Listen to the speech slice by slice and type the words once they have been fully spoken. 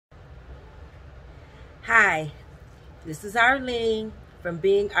Hi, this is Arlene from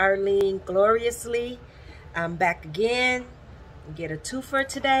Being Arlene Gloriously. I'm back again. Get a twofer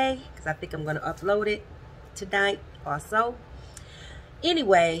today because I think I'm going to upload it tonight also.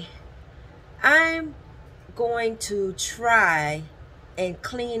 Anyway, I'm going to try and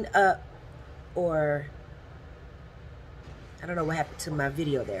clean up, or I don't know what happened to my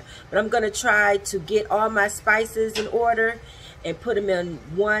video there, but I'm going to try to get all my spices in order and put them in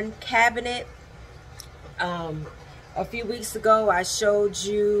one cabinet. A few weeks ago, I showed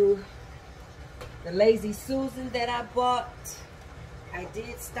you the Lazy Susan that I bought. I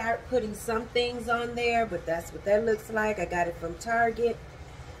did start putting some things on there, but that's what that looks like. I got it from Target.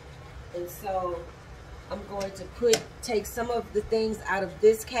 And so I'm going to take some of the things out of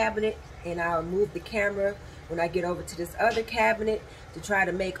this cabinet, and I'll move the camera when I get over to this other cabinet to try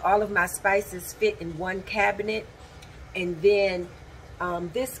to make all of my spices fit in one cabinet. And then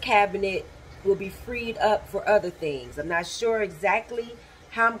this cabinet will be freed up for other things. I'm not sure exactly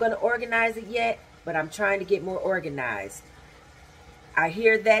how I'm going to organize it yet, but I'm trying to get more organized. I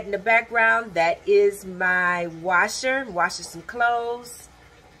hear that in the background. That is my washer. I'm washing some clothes.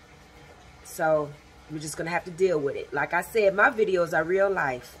 So we're just going to have to deal with it. Like I said, my videos are real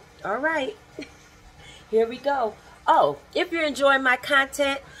life. All right. Here we go. Oh, if you're enjoying my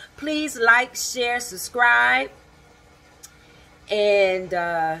content, please like, share, subscribe, and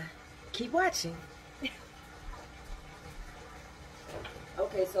keep watching.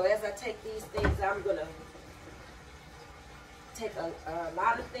 Okay, so as I take these things, I'm going to take a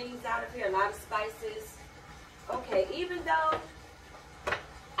lot of things out of here, a lot of spices. Okay, even though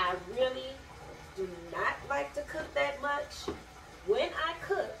I really do not like to cook that much, when I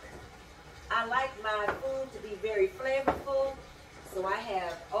cook, I like my food to be very flavorful. So I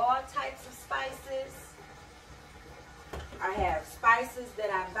have all types of spices. I have spices that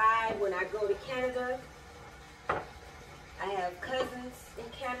I buy when I go to Canada. I have cousins in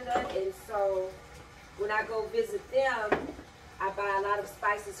Canada, and so when I go visit them, I buy a lot of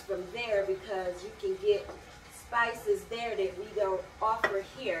spices from there because you can get spices there that we don't offer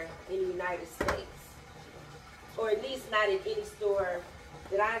here in the United States. Or at least not in any store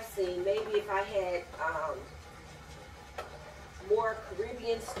that I've seen. Maybe if I had more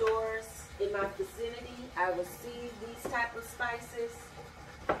Caribbean stores in my vicinity, I would see these type of spices.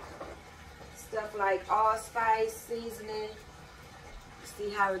 Stuff like allspice seasoning. See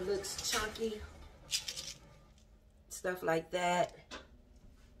how it looks chunky? Stuff like that.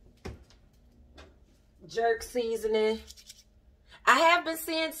 Jerk seasoning. I have been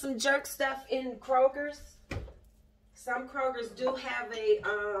seeing some jerk stuff in Kroger's. Some Kroger's do have a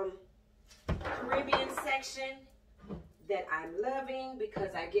Caribbean section that I'm loving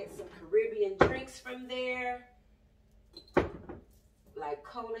because I get some Caribbean drinks from there, like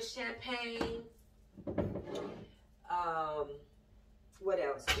cola champagne. What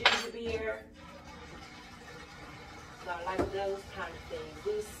else? Ginger beer. So I like those kind of things.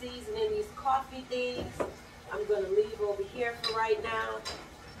 These seasoning, these coffee things, I'm going to leave over here for right now.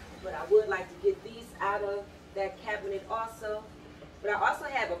 But I would like to get these out of that cabinet also. But I also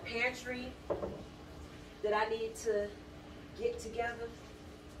have a pantry that I need to get together,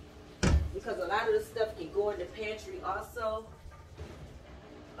 because a lot of the stuff can go in the pantry also.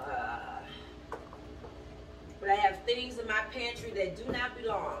 But I have things in my pantry that do not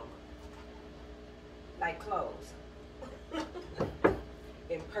belong, like clothes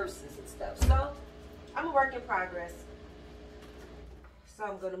and purses and stuff. So I'm a work in progress. So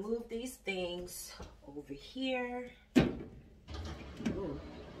I'm going to move these things over here. Ooh,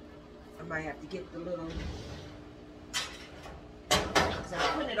 I might have to get the little, because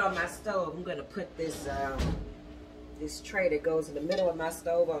I'm putting it on my stove. I'm going to put this this tray that goes in the middle of my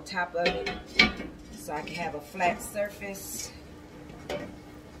stove on top of it, so I can have a flat surface to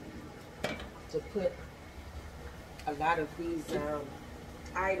put a lot of these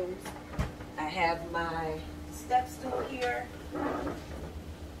items. I have my step stool here.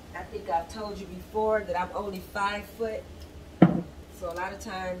 I think I've told you before that I'm only 5 foot, so a lot of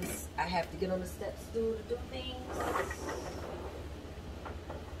times I have to get on the step stool to do things.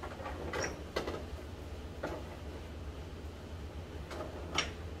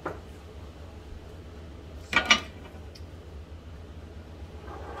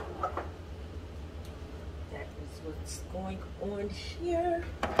 That is what's going on here.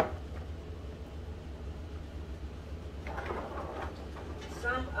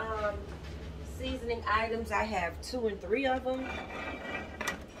 Some seasoning items, I have 2 and 3 of them.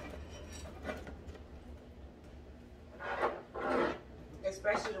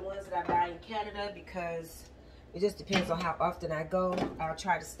 Especially the ones that I buy in Canada, because it just depends on how often I go. I'll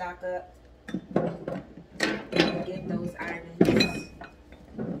try to stock up. to get those items.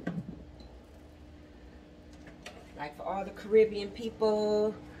 Like for all the Caribbean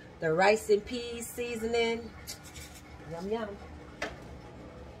people, the rice and peas seasoning. Yum, yum.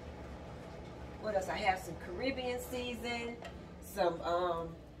 What else? I have some Caribbean season, some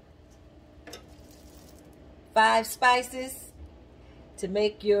 5 spices to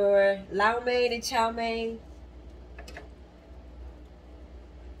make your lau mein and chow mein.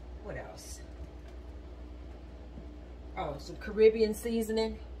 What else? Oh, some Caribbean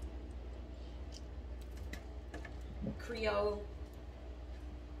seasoning. Creole.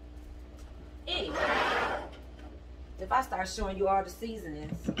 Anyway, if I start showing you all the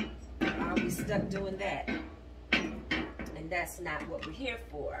seasonings, I'll be stuck doing that. And that's not what we're here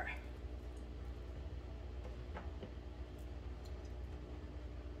for.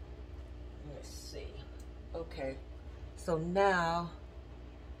 Let's see. Okay. So now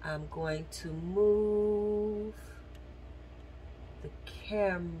I'm going to move the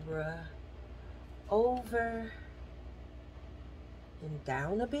camera over and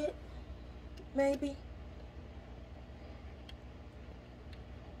down a bit, maybe.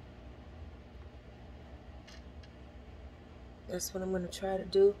 That's what I'm going to try to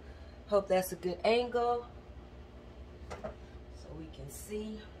do. Hope that's a good angle so we can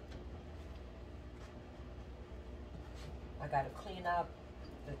see. I got to clean up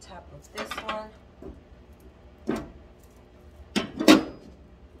the top of this one.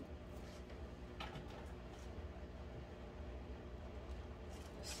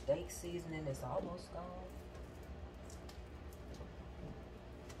 The steak seasoning is almost gone.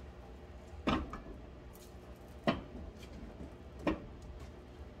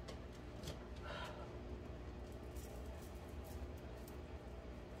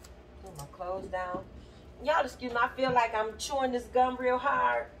 Put my clothes down. Y'all excuse me, I feel like I'm chewing this gum real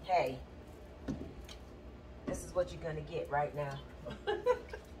hard. Hey, this is what you're gonna get right now.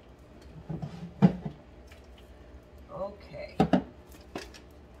 Okay.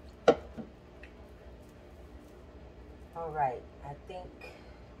 All right, I think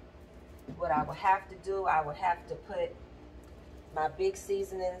what I would have to do, I would have to put my big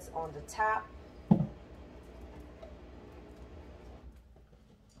seasonings on the top.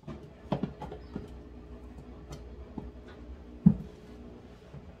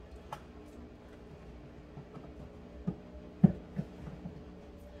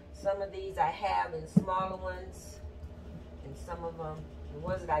 Some of these I have in smaller ones, and some of them, the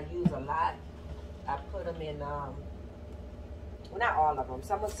ones that I use a lot, I put them in, well, not all of them.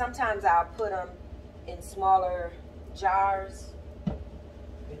 Sometimes I'll put them in smaller jars,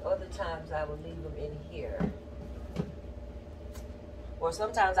 and other times I will leave them in here. Or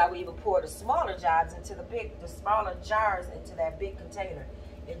sometimes I will even pour the smaller jars into the smaller jars into that big container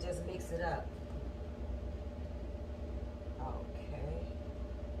and just mix it up.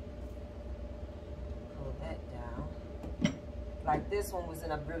 That down. Like this one was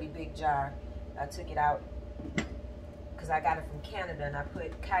in a really big jar. I took it out because I got it from Canada, and I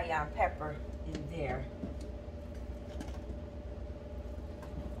put cayenne pepper in there.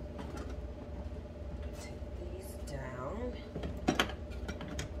 Take these down.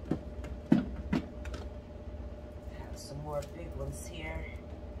 Have some more big ones here.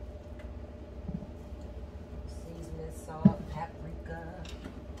 Seasoning, salt, paprika.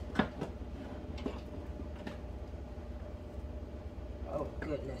 Oh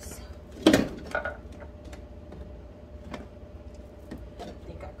goodness. I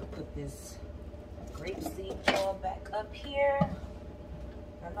think I could put this grapeseed oil back up here.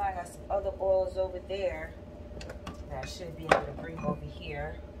 I know I got some other oils over there that I should be able to bring over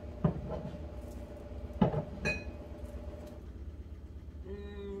here.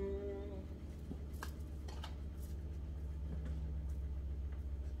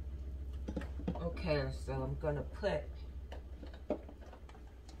 Okay, so I'm gonna put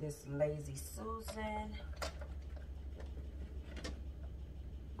this Lazy Susan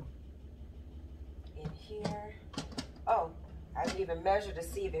in here. Oh, I didn't even measure to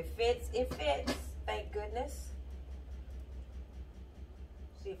see if it fits. It fits, thank goodness.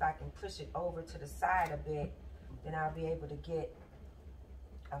 See if I can push it over to the side a bit, then I'll be able to get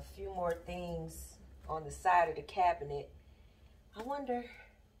a few more things on the side of the cabinet. I wonder,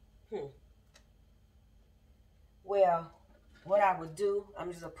 well, what I would do, I'm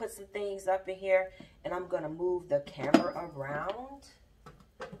just gonna put some things up in here, and I'm gonna move the camera around.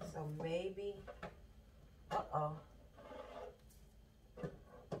 So maybe,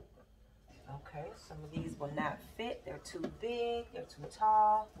 okay, some of these will not fit. They're too big, they're too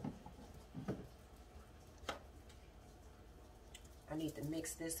tall. I need to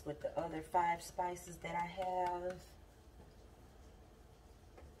mix this with the other 5 spices that I have.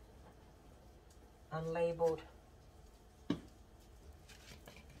 Unlabeled.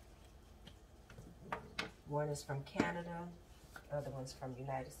 One is from Canada, the other one's from the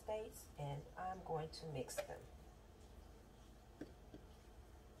United States, and I'm going to mix them.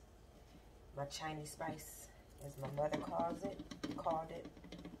 My Chinese spice, as my mother called it.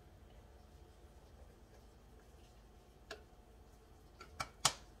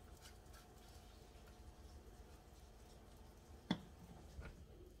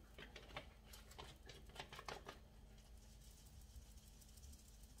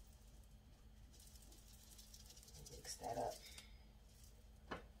 Mix that up.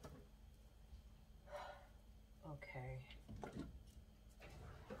 Okay.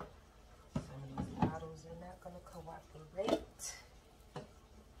 Some of these bottles are not going to cooperate.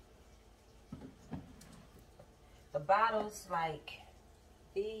 The bottles like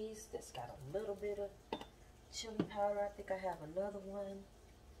these, that's got a little bit of chili powder. I think I have another one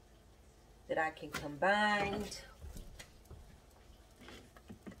that I can combine.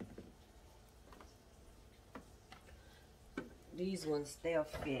 These ones, they'll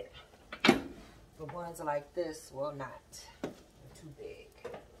fit. The ones like this will not. They're too big.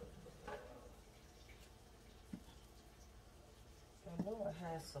 I know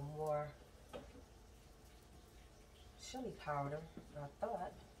I had some more chili powder, I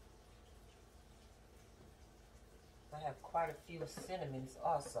thought. I have quite a few cinnamons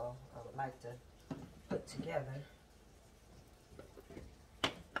also I would like to put together.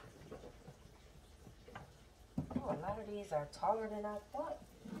 Oh, a lot of these are taller than I thought.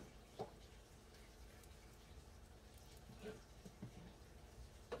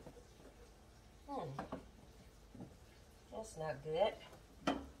 That's not good.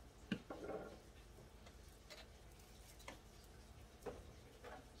 I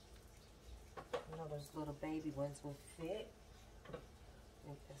know those little baby ones will fit. I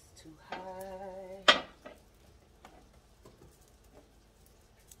think that's too high.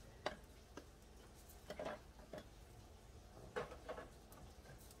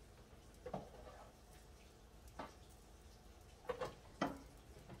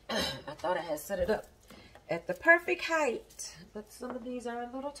 I thought I had set it up at the perfect height, but some of these are a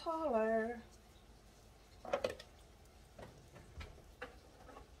little taller.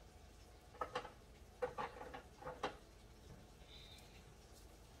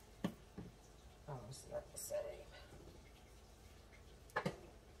 Oh, it's not the same.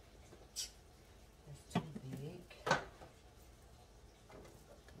 It's too big.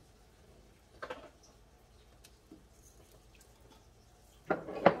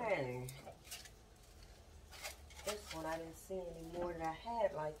 Okay. This one I didn't see any more that I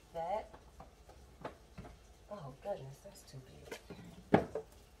had like that. Oh goodness, that's too big.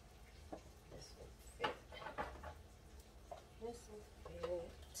 This will fit. This will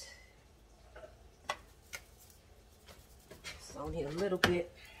fit. It's only a little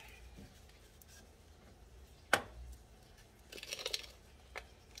bit.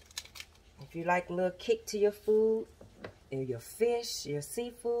 If you like a little kick to your food, and your fish, your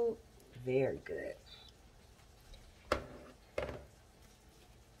seafood, very good. I'm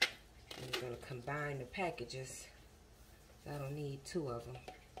going to combine the packages. I don't need 2 of them.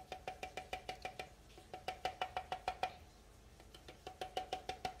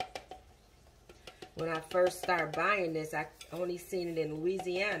 When I first started buying this, I only seen it in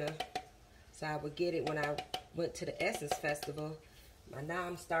Louisiana. So I would get it when I went to the Essence Festival. But now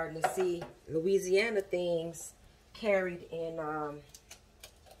I'm starting to see Louisiana things carried in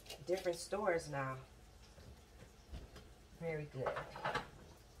different stores now. Very good.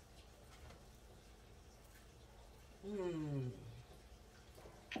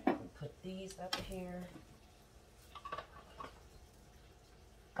 Put these up here.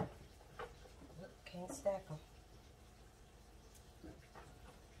 Look, can't stack them.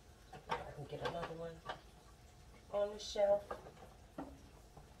 I can get another one on the shelf.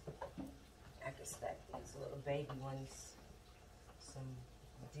 I can stack these little baby ones. Some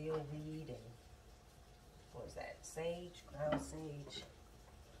dill weed and what is that? Sage, ground sage.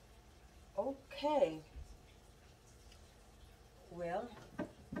 Okay. Well,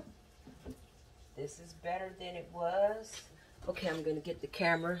 this is better than it was. Okay, I'm going to get the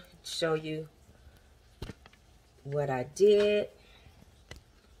camera and show you what I did.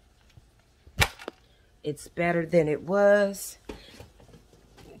 It's better than it was.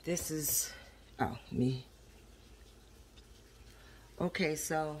 This is, oh, me. Okay,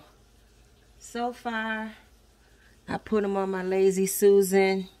 so far, I put them on my Lazy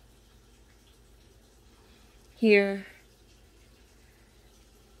Susan here.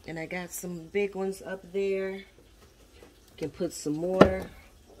 And I got some big ones up there. Can put some more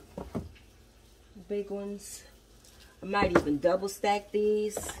big ones. I might even double stack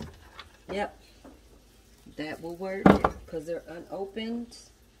these. Yep, that will work because they're unopened.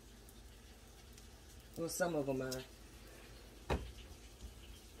 Well, some of them are.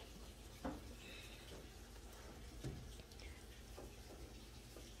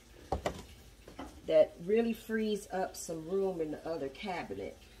 That really frees up some room in the other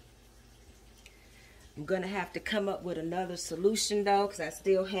cabinet. I'm going to have to come up with another solution though, because I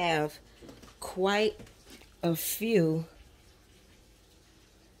still have quite a few.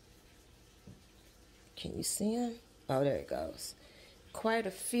 Can you see them? Oh, there it goes. Quite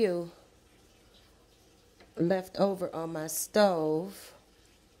a few left over on my stove.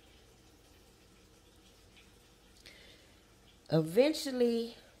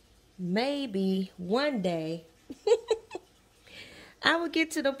 Eventually, maybe one day, I will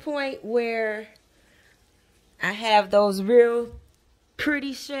get to the point where I have those real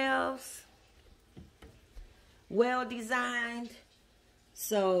pretty shelves, well designed.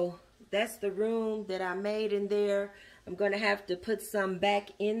 So that's the room that I made in there. I'm going to have to put some back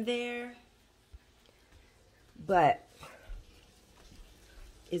in there. But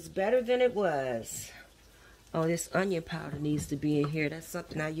it's better than it was. Oh, this onion powder needs to be in here. That's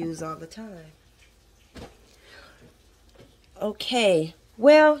something I use all the time. Okay.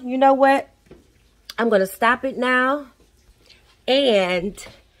 Well, you know what? I'm going to stop it now. And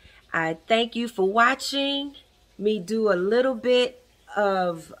I thank you for watching me do a little bit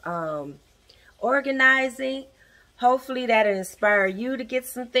of organizing. Hopefully that'll inspire you to get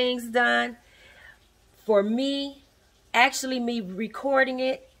some things done. For me, actually me recording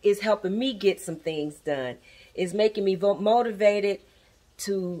it is helping me get some things done. It's making me motivated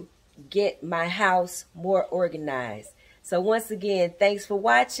to get my house more organized. So once again, thanks for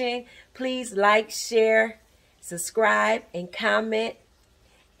watching. Please like, share, subscribe, and comment.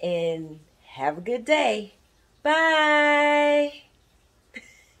 And have a good day. Bye.